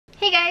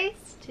Hey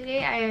guys!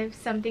 Today I have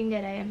something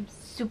that I am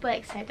super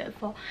excited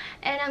for,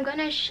 and I'm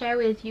gonna share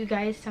with you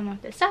guys some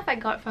of the stuff I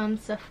got from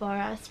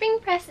Sephora Spring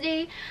Press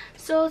Day.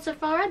 So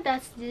Sephora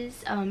does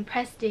this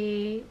press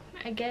day,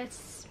 I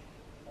guess,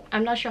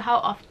 I'm not sure how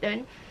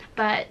often,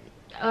 but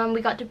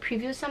we got to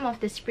preview some of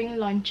the spring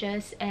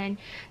launches, and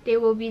they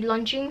will be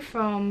launching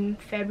from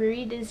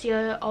February this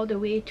year all the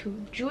way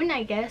to June,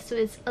 I guess, so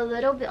it's a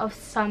little bit of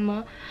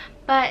summer.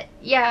 But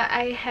yeah,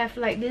 I have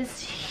like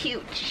this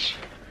huge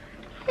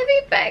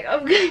heavy bag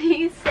of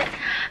goodies that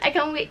I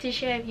can't wait to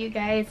share with you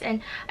guys,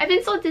 and I've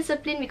been so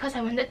disciplined because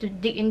I wanted to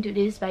dig into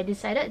this, but I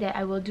decided that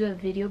I will do a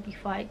video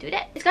before I do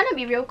that. It's gonna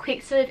be real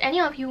quick, so if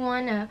any of you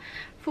want a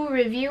full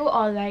review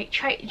or like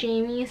tried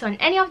Jamie's on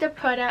any of the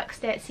products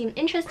that seem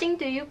interesting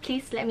to you,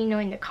 please let me know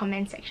in the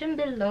comment section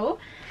below.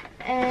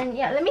 And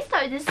yeah, let me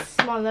start with this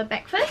smaller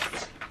bag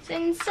first. So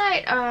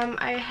inside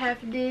I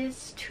have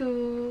these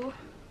two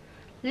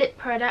lip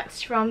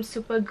products from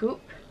Supergoop.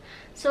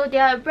 So they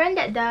are a brand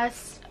that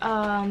does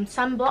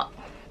sunblock,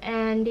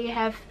 and they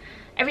have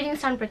everything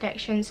sun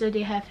protection. So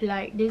they have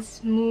like this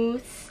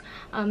smooth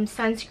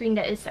sunscreen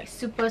that is like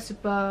super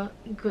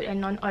good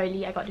and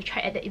non-oily. I got to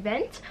try at the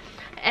event.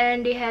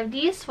 And they have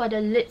these for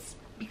the lips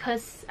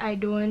because I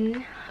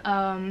don't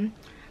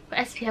put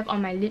SPF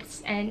on my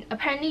lips, and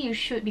apparently you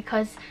should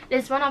because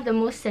it's one of the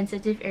most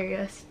sensitive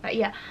areas. But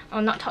yeah,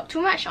 I'll not talk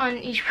too much on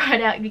each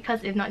product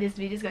because if not, this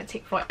video is gonna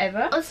take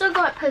forever. Also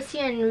got Percy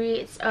 &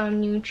 Reed's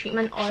new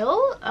treatment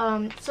oil.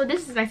 So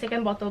this is my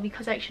second bottle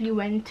because I actually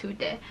went to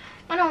the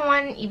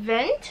one-on-one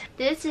event.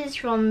 This is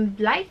from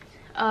Blythe,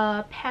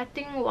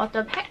 patting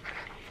water pack,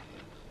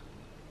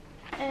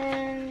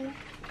 and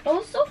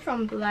also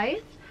from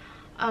Blythe,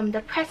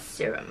 the press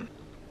serum.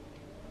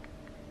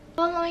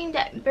 Following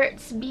that,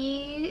 Burt's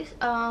Bees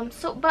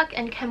soap bug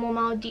and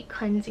chamomile deep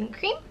cleansing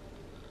cream.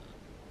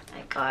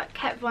 I got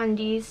Kat Von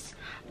D's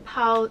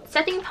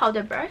setting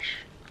powder brush.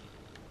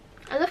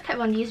 I love Kat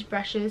Von D's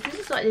brushes. This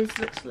is what this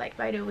looks like,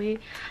 by the way.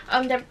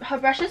 Her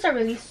brushes are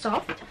really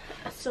soft,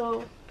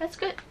 so that's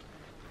good.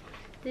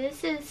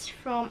 This is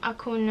from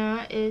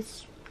Akona,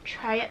 is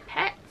Triad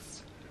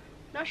Pads.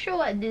 Not sure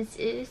what this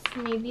is.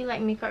 Maybe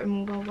like makeup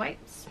removal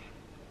wipes.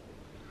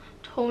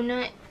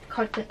 Toner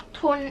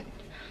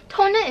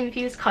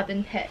infused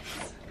cotton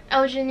pads.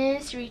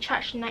 Algenist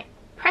Recharge Night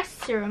Press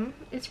Serum.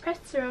 It's press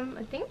serum,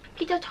 I think.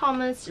 Peter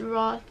Thomas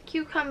Roth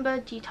Cucumber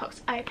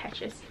Detox Eye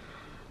Patches.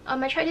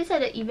 I tried this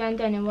at the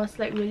event and it was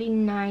like really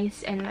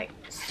nice and like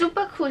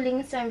super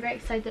cooling, so I'm very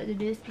excited to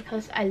this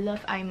because I love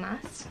eye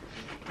masks.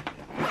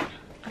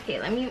 Okay,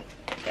 let me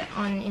get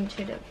on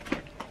into the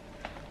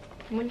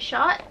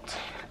Moonshot.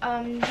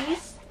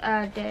 These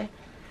are the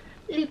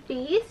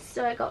lippies,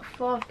 so I got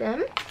 4 of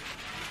them.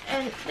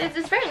 And this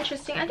is very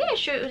interesting. I think I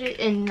showed it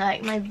in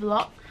like my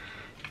vlog,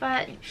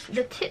 but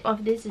the tip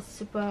of this is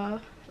super,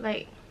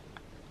 like,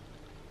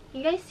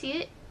 you guys see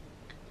it?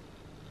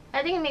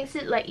 I think it makes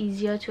it like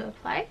easier to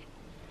apply.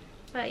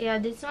 But yeah,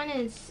 this one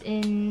is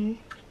in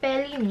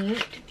fairly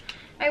neat.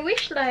 I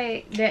wish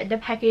like that the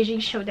packaging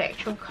showed the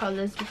actual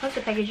colors, because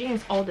the packaging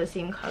is all the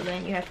same color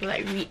and you have to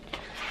like read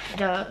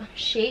the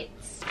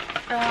shades.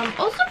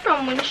 Also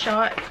from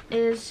Moonshot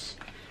is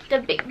the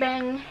Big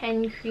Bang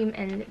hand cream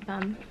and lip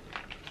balm.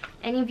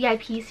 Any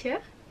VIPs here?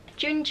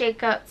 June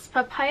Jacobs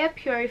Papaya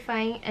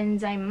Purifying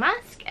Enzyme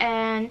Mask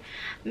and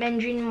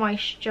Mandarin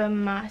Moisture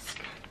Mask.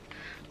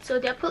 So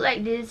they're put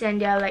like this,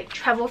 and they're like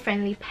travel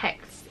friendly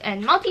packs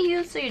and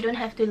multi-use, so you don't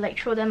have to like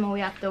throw them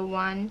away after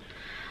one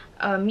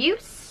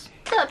use.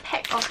 So a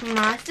pack of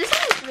masks. This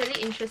one is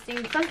really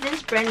interesting because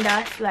this brand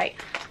does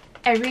like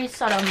every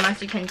sort of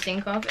mask you can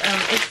think of.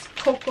 It's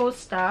Coco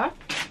Star,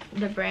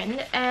 the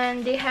brand,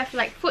 and they have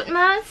like foot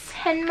masks,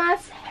 hand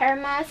masks, hair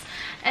masks,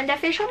 and their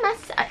facial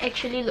masks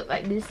actually look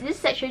like this. This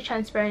is actually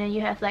transparent and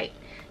you have like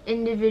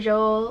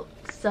individual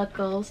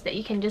circles that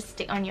you can just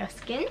stick on your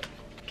skin.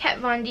 Kat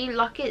Von D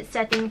Lock-It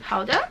Setting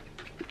Powder.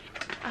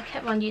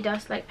 Kat Von D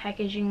does like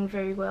packaging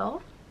very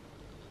well.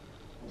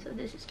 So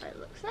this is what it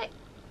looks like.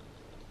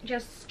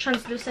 Just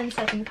translucent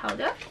setting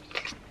powder.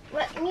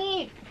 Let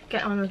me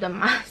get on with the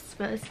masks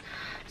first.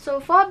 So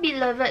for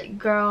Beloved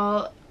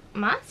Girl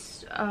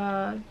masks,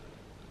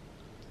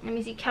 let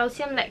me see,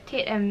 calcium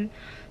lactate and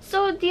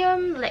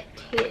sodium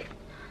lactate.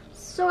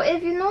 So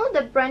if you know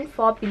the brand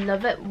for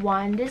Beloved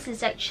one, this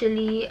is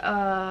actually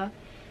a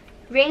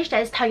range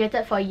that is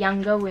targeted for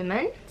younger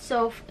women.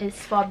 So it's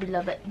for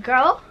Beloved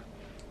Girl.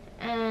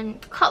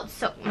 And Cloud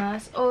Silk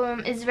mask.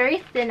 It's very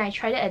thin. I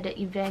tried it at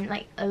the event,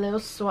 like a little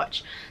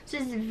swatch. So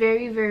it's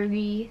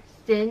very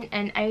thin,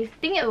 and I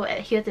think it will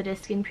adhere to the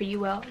skin pretty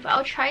well. But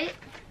I'll try it.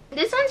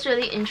 This one's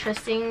really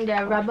interesting.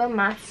 They're rubber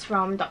masks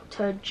from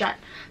Dr. Judd.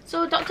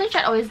 So Dr.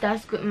 Judd always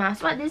does good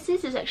masks. What this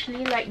is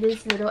actually like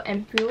this little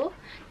ampule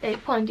that you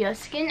put onto your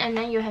skin, and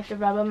then you have the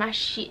rubber mask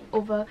sheet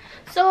over.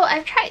 So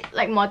I've tried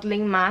like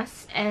modeling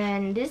masks,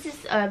 and this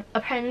is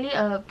apparently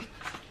a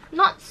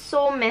not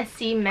so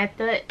messy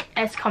method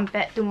as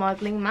compared to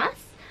modeling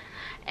masks.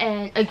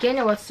 And again,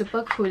 it was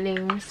super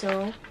cooling.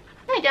 So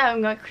I think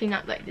I'm gonna clean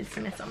up like this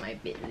mess on my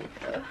bed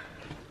later.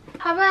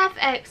 Cover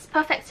FX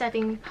Perfect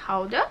Setting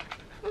Powder.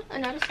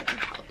 Another setting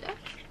powder.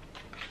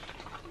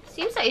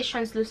 Seems like it's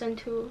translucent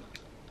too.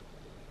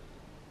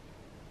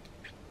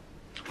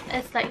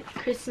 It's like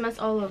Christmas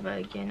all over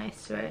again, I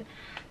swear.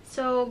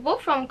 So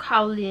both from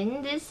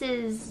Kowloon. This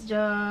is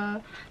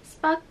the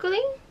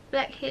Sparkling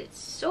Blackhead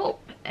Soap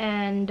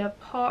and the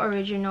Pore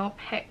Original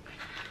Pack.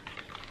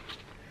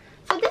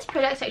 So this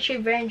product is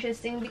actually very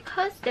interesting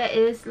because there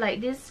is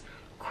like this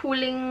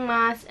cooling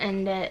mask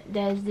and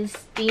there's this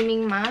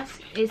steaming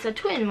mask. It's a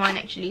 2-in-1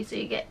 actually, so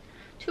you get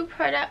 2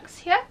 products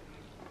here.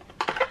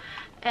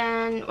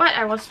 And what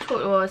I was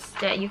told was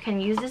that you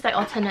can use this like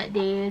alternate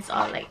days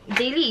or like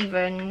daily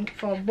even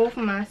for both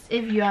masks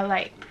if you are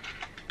like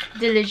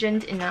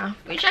diligent enough,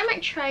 which I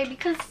might try,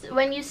 because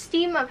when you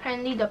steam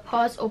apparently the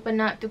pores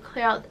open up to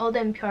clear out all the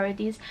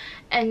impurities,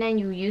 and then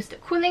you use the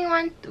cooling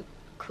one to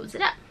close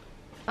it up.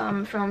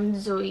 From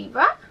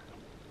Zoeva.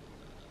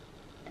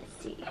 Let's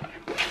see.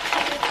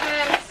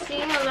 I'm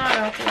seeing a lot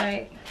of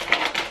like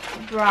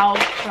brow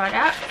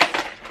products.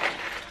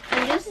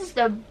 And this is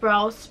the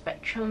brow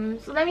spectrum.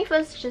 So let me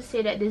first just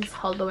say that this is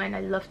hollow and I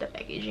love the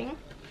packaging.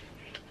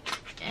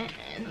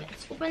 And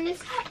let's open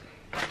this up.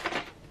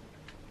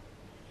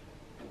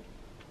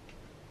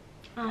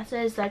 So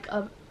it's like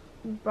a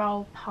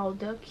brow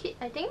powder kit,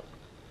 I think.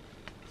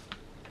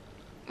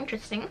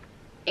 Interesting.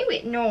 Hey,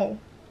 wait, no.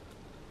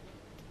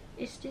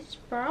 Is this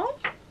brow?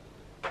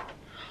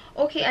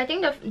 Okay, I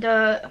think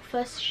the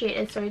first shade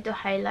is sorry to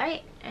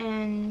highlight,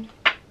 and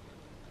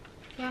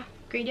yeah,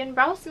 gradient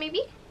brows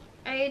maybe.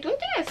 I don't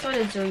think I saw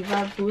the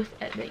Zoeva booth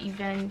at the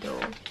event though,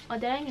 or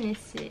did I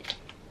miss it?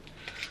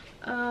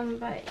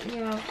 But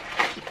yeah,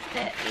 I'll keep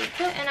that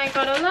later. And I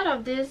got a lot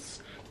of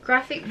this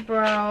graphic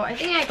brow. I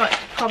think I got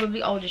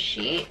probably all the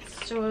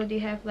shades. So they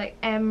have like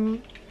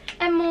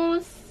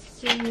Emos,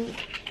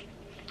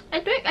 I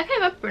can't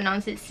even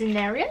pronounce it.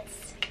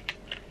 Cinerus.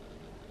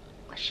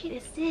 What shade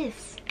is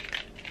this?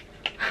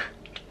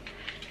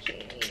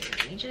 Okay,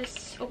 let me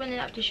just open it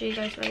up to show you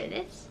guys what it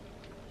is.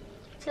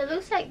 So it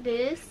looks like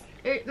this.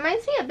 It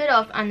reminds me a bit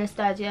of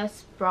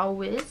Anastasia's Brow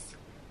Wiz.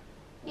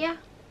 Yeah,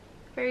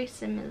 very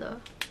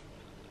similar.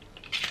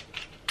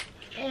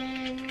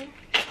 And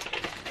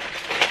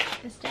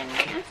is there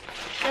anything else?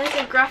 There's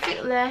a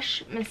graphic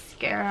lash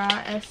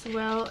mascara as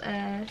well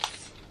as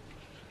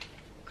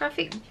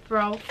graphic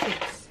brow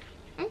fix.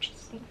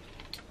 Interesting.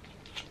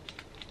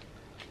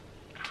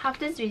 Half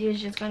this video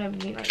is just gonna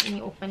be like me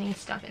opening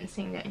stuff and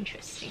saying they're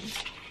interesting.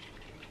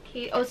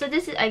 Okay, also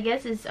this is, I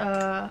guess, is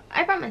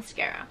eyebrow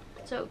mascara.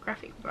 So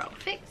graphic brow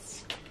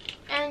fix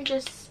and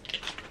just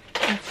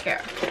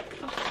mascara.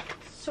 Oh,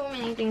 so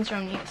many things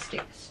from Nude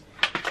Sticks.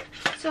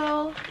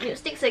 So Nude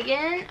Sticks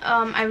again.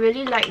 I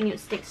really like Nude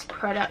Sticks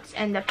products,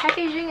 and the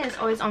packaging is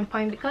always on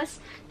point because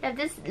they have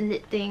this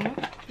lid thing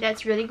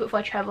that's really good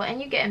for travel, and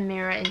you get a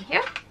mirror in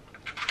here.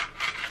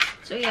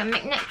 So yeah,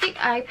 magnetic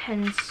eye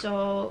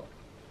pencil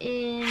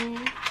in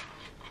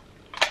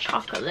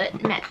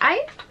chocolate matte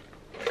eye.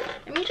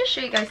 Let me just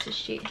show you guys the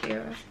shade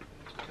here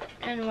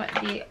and what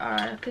they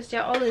are, because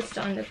they're all listed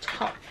on the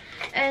top.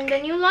 And the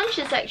new launch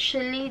is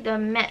actually the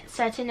matte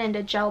satin and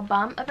the gel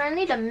balm.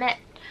 Apparently the matte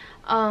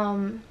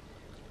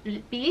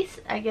lippies,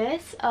 I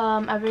guess,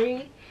 are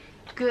very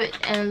good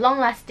and long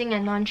lasting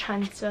and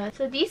non-transfer.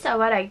 So these are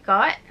what I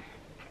got.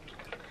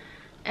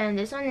 And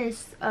this one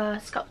is a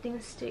sculpting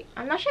stick.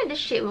 I'm not sure if this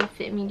shade will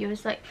fit me.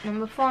 It's like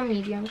number 4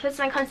 medium, because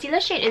my concealer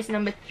shade is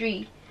number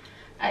 3,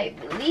 I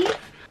believe.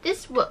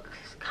 This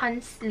works.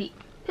 Can't sleep.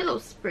 Pillow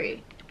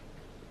spray.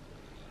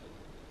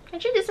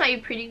 Actually, this might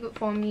be pretty good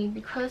for me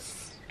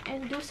because I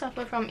do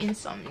suffer from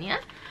insomnia.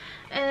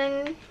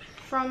 And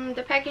from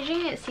the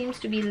packaging, it seems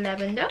to be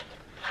lavender.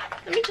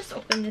 Let me just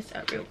open this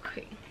up real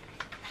quick.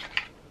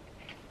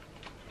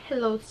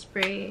 Pillow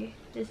spray.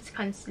 This is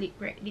Can't Sleep,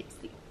 right? Deep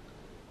Sleep.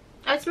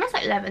 Oh, it smells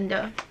like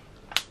lavender.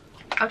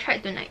 I'll try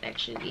it tonight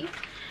actually.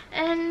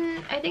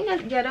 And I think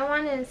that the other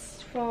one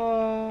is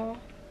for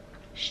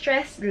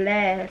stress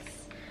less.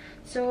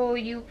 So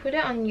you put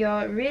it on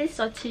your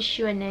wrist or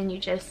tissue and then you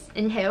just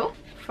inhale.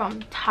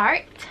 From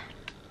Tarte.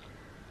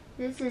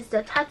 This is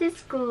the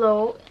Tarte's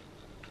Glow.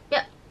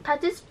 Yep,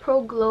 Tarte's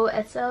Pro Glow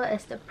as well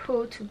as the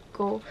Pro To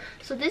Go.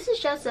 So this is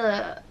just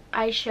a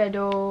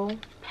eyeshadow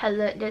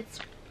palette that's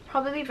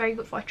probably very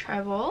good for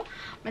travel.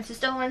 My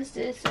sister wants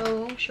this,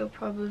 so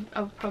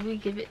I'll probably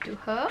give it to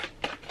her.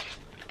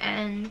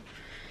 And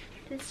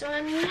this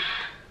one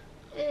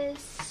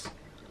is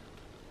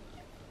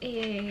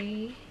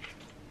a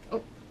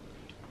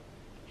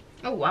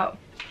oh wow.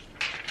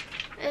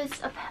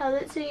 It's a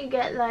palette, so you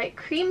get like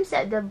creams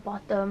at the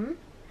bottom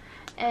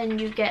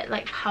and you get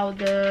like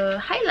powder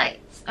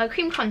highlights,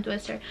 cream contour,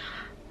 sorry.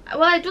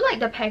 Well, I do like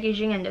the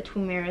packaging and the 2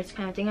 mirrors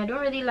kind of thing. I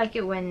don't really like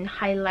it when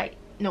I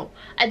don't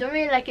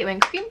really like it when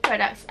cream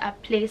products are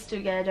placed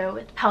together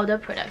with powder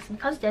products,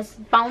 because there's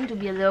bound to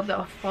be a little bit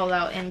of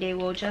fallout and they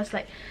will just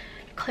like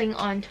cling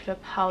on to the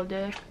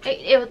powder.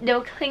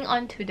 They'll cling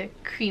on to the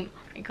cream. Oh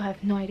my god, I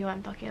have no idea what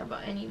I'm talking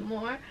about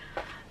anymore.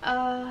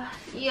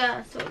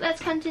 Yeah, so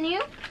let's continue.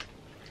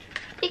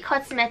 The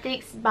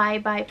Cosmetics Bye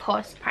Bye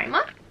Pores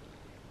Primer.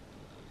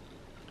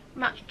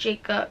 Marc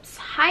Jacobs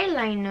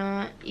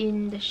highliner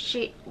in the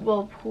shade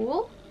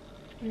Whirlpool.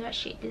 I know what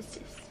shade this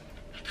is.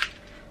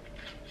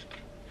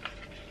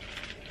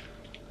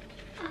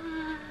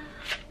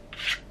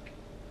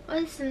 Oh,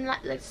 it's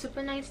like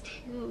super nice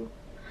too.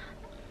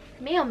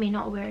 May or may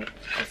not wear it.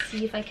 Let's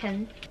see if I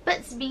can.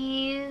 Burt's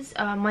Bees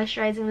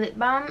moisturizing lip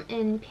balm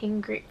in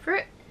pink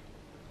grapefruit.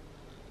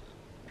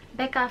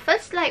 Becca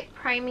First Light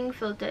priming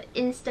filter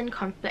instant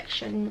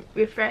complexion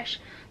refresh.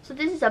 So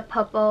this is a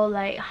purple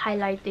like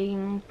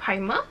highlighting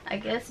primer, I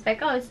guess.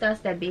 Becca always does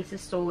their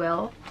bases so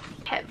well.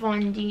 Kat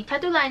Von D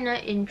tattoo liner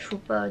in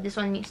Trooper. This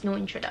one needs no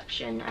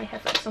introduction. I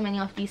have like so many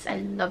of these. I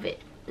love it.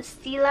 The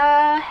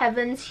Stila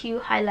Heaven's Hue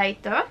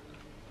highlighter.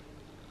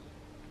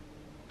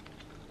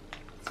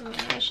 So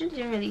I actually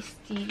didn't really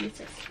see this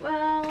as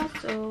well,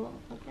 so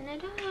open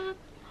it up.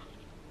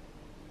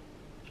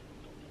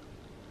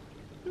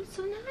 It's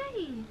so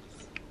nice.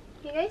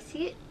 You guys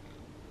see it?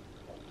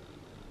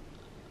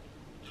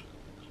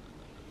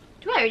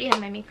 Do I already have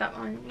my makeup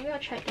on? Maybe I'll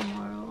try it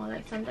tomorrow or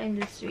like sometime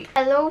this week.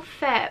 Hello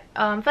Fab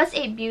First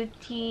Aid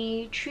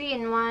Beauty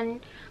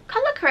 3-in-1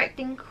 color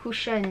correcting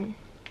cushion.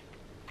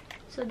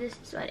 So this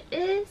is what it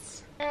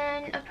is,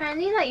 and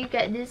apparently like you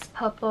get this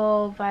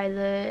purple,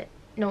 violet,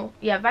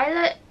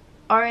 violet,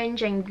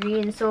 orange and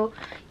green, so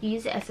you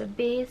use it as a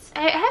base.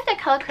 I have the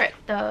color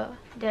corrector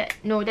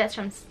that's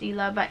from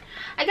Stila, but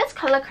I guess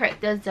color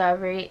correctors are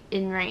very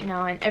in right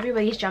now and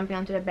everybody's jumping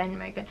onto the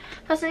bandwagon.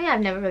 Personally,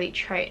 I've never really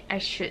tried. I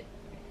should.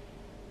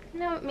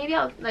 No, maybe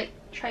I'll like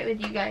try it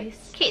with you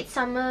guys. Kate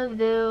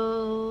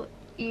Somerville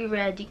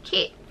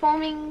Eradicate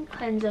Foaming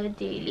Cleanser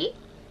Daily.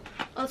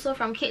 Also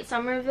from Kate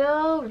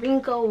Somerville,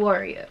 Wrinkle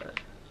Warrior.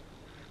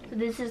 So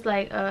this is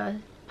like a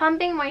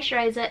pumping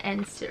moisturizer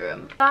and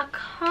serum.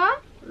 Laca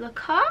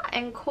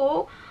 &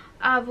 Co.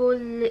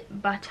 Avo Lip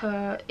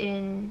Butter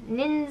in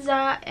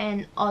Ninja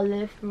and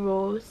Olive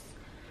Rose.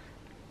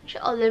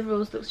 Actually, Olive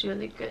Rose looks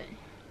really good.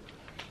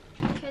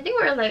 Okay, I think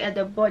we're like at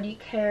the body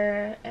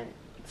care and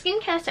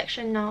skincare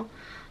section now.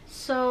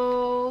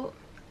 So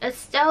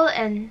Estelle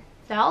and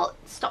Thalt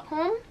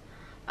Stockholm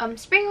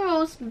Spring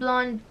Rose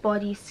Blonde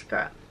Body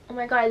Scrub. Oh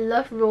my god, I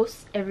love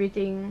rose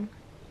everything.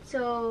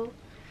 So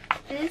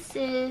this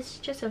is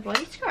just a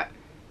body scrub.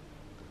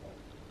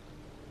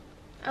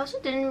 I also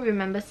didn't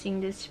remember seeing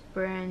this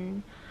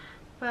brand,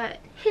 but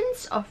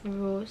hints of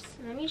rose.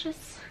 Let me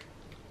just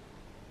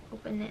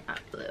open it up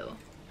a little.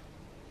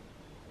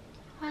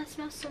 Oh, it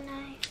smells so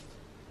nice.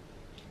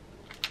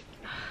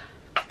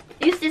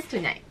 Use this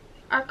tonight.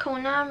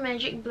 Arcona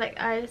Magic Black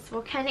Eyes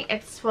Volcanic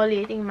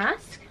Exfoliating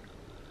Mask.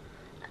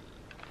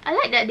 I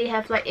like that they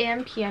have like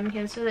AM PM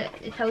here, so that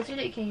it tells you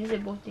that you can use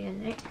it both day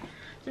and night.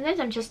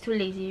 Sometimes I'm just too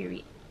lazy to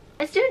read.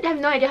 I still have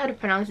no idea how to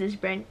pronounce this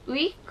brand.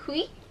 Uy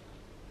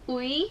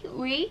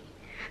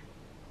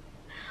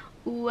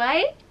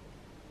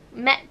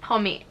Matte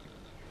Pomade.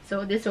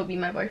 So this will be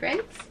my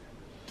boyfriend's.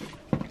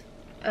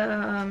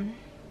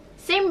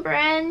 Same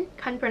brand,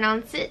 can't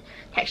pronounce it.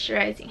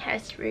 Texturizing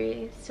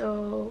hairspray.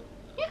 So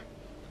yeah,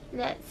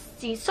 let's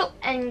see. Soap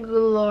and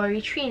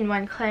Glory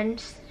 3-in-1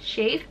 cleanse,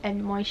 shave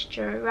and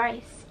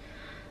moisturize.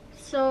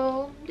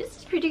 So this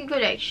is pretty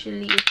good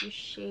actually if you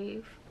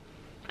shave.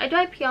 I do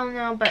IPL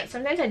now, but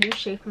sometimes I do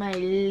shave my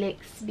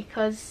legs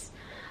because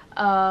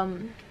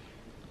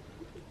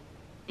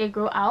they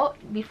grow out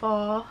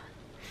before.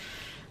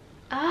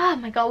 Ah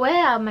my god,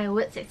 where are my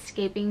words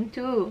escaping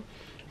to?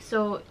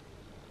 So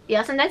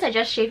yeah, sometimes I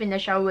just shave in the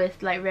shower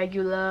with like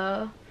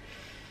regular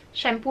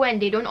shampoo and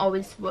they don't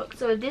always work.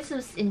 So if this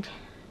is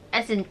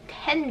as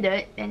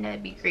intended, then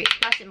that'd be great.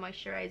 Plus it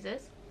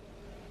moisturizes.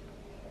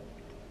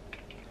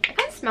 I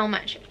can't smell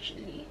much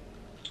actually.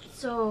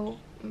 So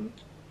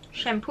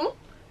shampoo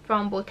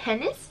from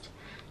Botanist.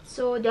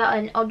 So they're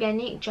an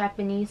organic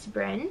Japanese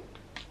brand,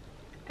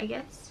 I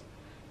guess.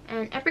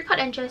 And apricot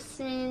and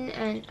jasmine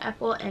and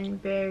apple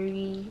and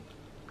berry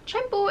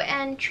shampoo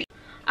and treat.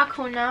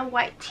 Arcona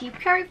White Tea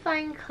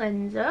Purifying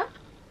Cleanser.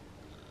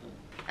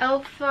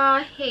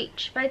 Alpha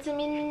H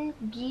Vitamin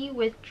B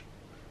with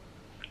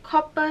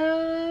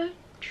copper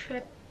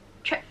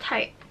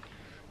triptide.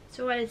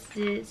 So what is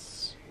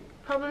this?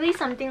 Probably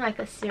something like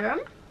a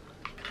serum.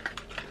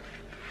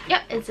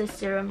 Yep, it's a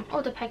serum.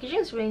 Oh, the packaging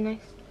is really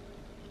nice.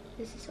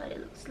 This is what it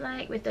looks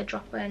like with the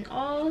dropper and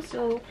all.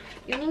 So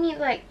you only need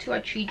like 2 or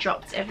 3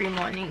 drops every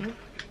morning.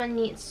 One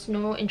needs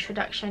no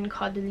introduction.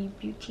 Caudalie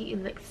Beauty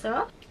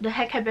Elixir. The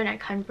hair care brand I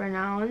can't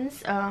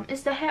pronounce.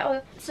 It's the hair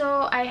oil.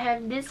 So I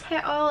have this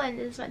hair oil and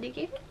this is what they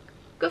gave me.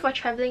 Good for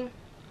traveling.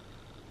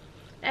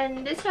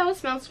 And this hair oil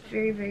smells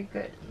very, very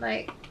good.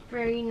 Like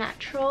very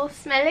natural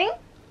smelling.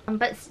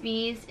 Burt's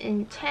Bees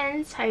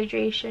Intense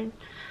Hydration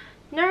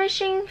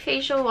Nourishing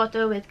Facial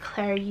Water with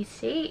Clary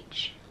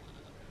Sage.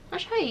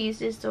 Not sure how to use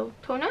this though.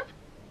 Toner?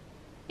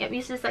 Yep,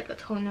 use this like a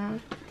toner.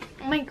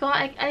 Oh my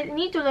god, I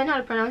need to learn how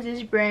to pronounce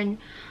this brand.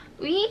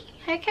 Oui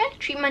Hair Care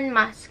Treatment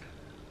Mask.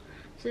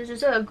 So this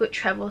is also a good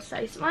travel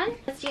size one.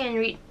 Let's see and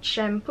read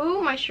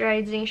shampoo,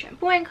 moisturizing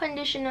shampoo and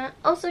conditioner.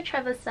 Also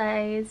travel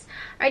size.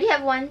 I already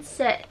have one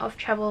set of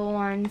travel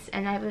ones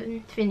and I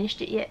haven't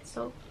finised it yet,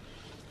 so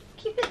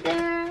keep it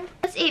there.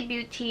 That's 8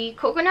 Beauty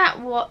Coconut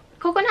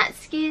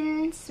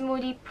Skin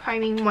Smoothie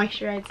Priming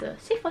Moisturizer.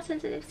 Safe for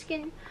sensitive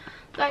skin.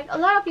 Like, a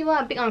lot of people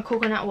are big on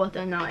coconut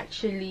water now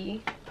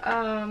actually.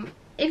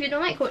 If you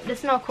don't like the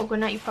smell of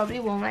coconut, you probably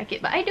won't like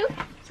it, but I do,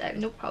 so I have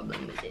no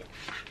problem with it.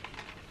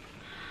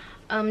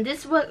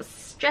 This works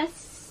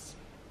stress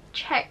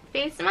check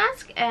face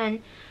mask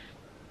and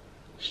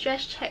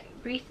stress check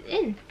breathe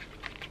in.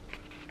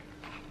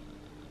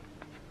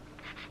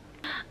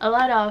 A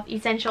lot of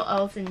essential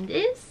oils in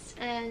this,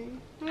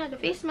 and the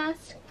face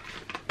mask.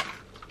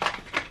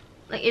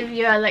 Like, if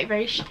you're like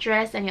very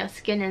stressed and your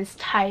skin is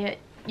tired,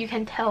 you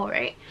can tell,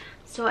 right?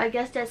 So I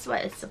guess that's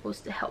what it's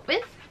supposed to help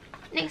with.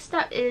 Next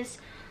up is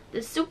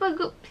the Super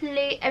Good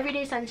Play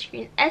Everyday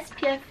Sunscreen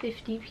SPF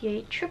 50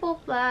 PA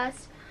Triple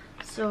Plus.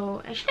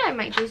 So actually I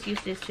might just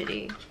use this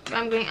today.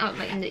 I'm going out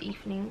like in the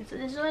evening. So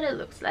this is what it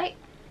looks like.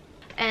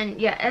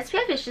 And yeah,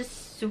 SPF is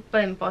just super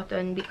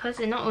important because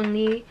it not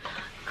only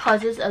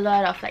causes a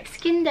lot of like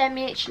skin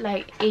damage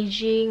like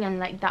aging and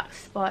like dark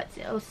spots,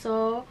 it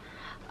also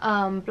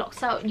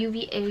blocks out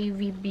UVA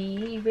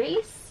VB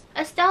rays.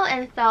 Estelle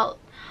and Thalt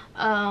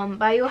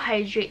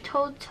Biohydrate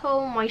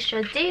Total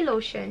Moisture Day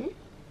Lotion,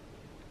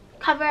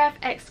 Cover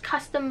FX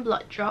Custom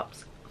Blot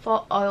Drops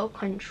for oil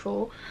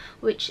control,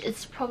 which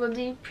is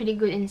probably pretty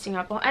good in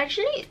Singapore. I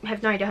actually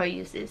have no idea how to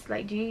use this.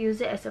 Like, do you use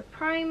it as a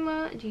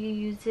primer? Do you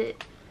use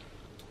it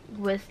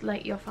with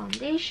like your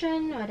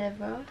foundation?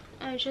 Whatever.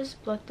 I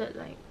just blotted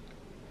like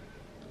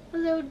a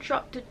little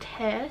drop to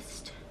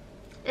test.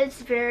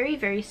 It's very,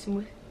 very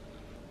smooth.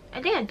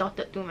 I think I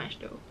dotted too much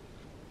though.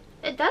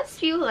 It does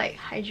feel like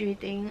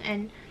hydrating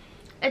and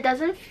it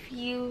doesn't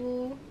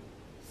feel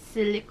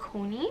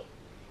silicone-y.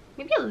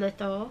 Maybe a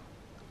little.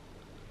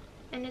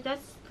 And it does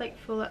like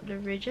fill up the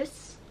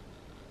ridges.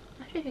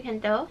 Not sure if you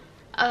can tell.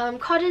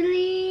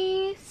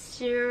 Caudalie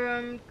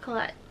Serum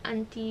Clad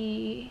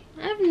Anti...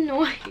 I have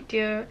no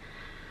idea.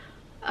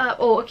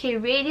 Oh, okay.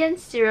 Radiant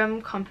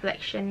Serum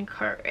Complexion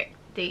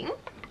Correcting.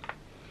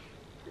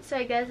 So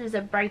I guess it's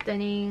a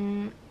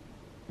brightening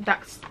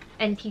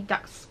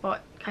anti-dark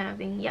spot kind of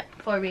thing. Yep,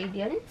 for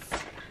radiance.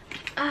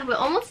 We're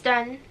almost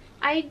done.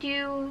 I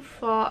do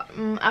for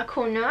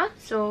Arcona,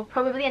 so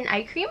probably an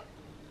eye cream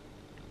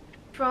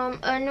from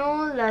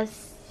Erno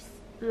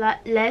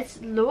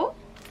Leslo.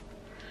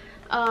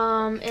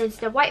 It's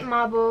the White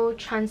Marble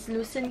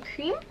Translucent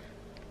Cream.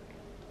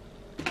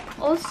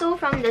 Also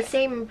from the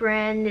same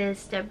brand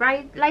is the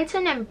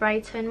Lighten and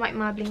Brighten White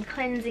Marbling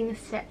Cleansing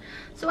Set.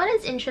 So what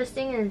is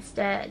interesting is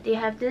that they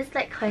have this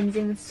like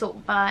cleansing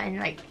soap bar and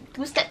like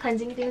two-step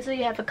cleansing thing. So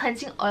you have a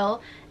cleansing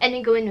oil and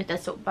then go in with the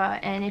soap bar,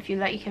 and if you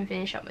like you can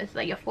finish up with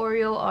like your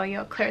Foreo or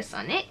your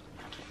Clarisonic.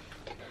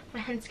 My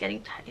hand's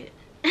getting tired.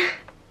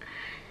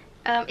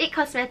 It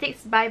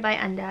Cosmetics Bye Bye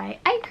Under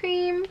Eye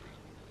Cream.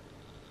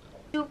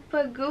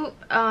 Super Goop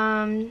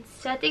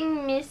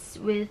Setting Mist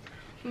with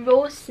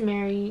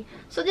Rosemary.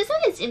 So this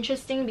one is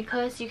interesting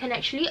because you can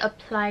actually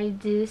apply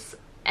this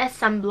as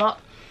sunblock.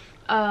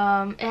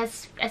 It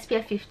has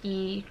SPF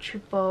 50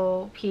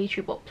 PA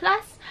triple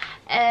plus,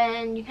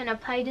 and you can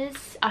apply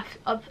this up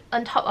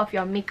on top of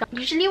your makeup.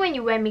 Usually when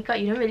you wear makeup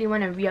you don't really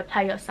want to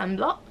reapply your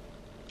sunblock,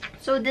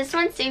 so this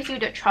one saves you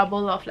the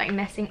trouble of like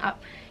messing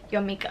up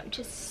your makeup.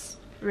 Just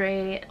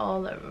spray it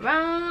all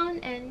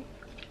around and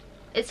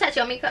it sets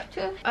your makeup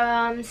too.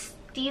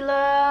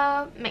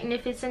 Stila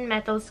Magnificent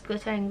Metals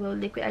Glitter and Glow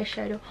Liquid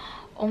Eyeshadow.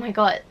 Oh my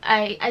god,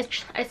 I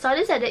saw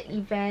this at the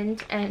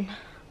event and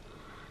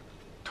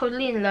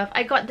totally in love.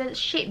 I got the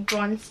shade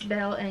Bronze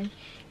Bell and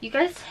you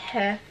guys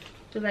have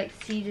to like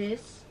see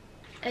this.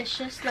 It's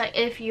just like,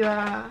 if you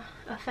are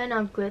a fan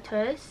of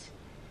glitters,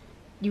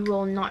 you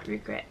will not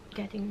regret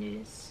getting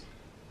this.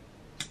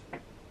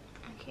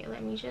 Okay,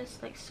 let me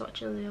just like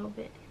swatch a little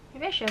bit.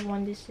 Maybe I should have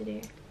worn this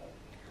today.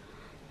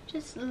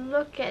 Just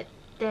look at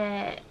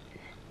that.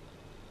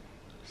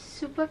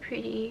 Super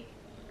pretty.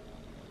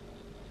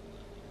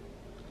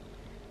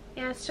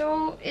 Yeah,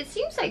 so it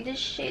seems like this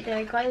shade that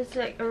I got is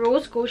like a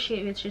rose gold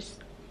shade, which is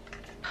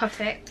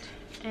perfect.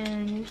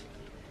 And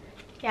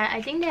yeah,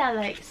 I think there are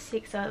like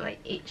 6 or like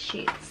 8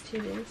 shades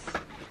to this.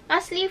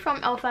 Lastly,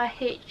 from Alpha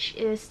H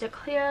is the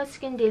Clear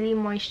Skin Daily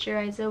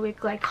Moisturizer with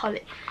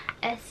Glycolic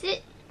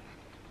Acid.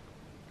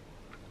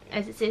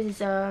 As it says,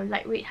 it's a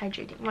lightweight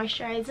hydrating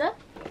moisturizer.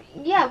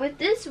 Yeah, with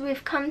this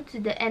we've come to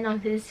the end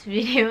of this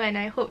video, and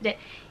I hope that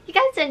you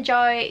guys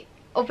enjoyed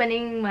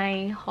opening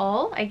my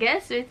haul, I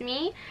guess, with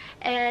me.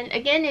 And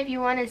again, if you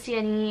want to see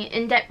any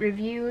in-depth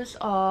reviews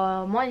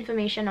or more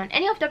information on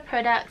any of the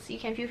products, you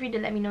can feel free to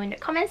let me know in the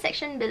comment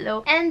section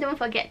below. And don't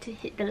forget to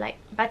hit the like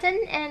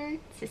button and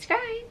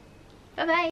subscribe. Bye bye.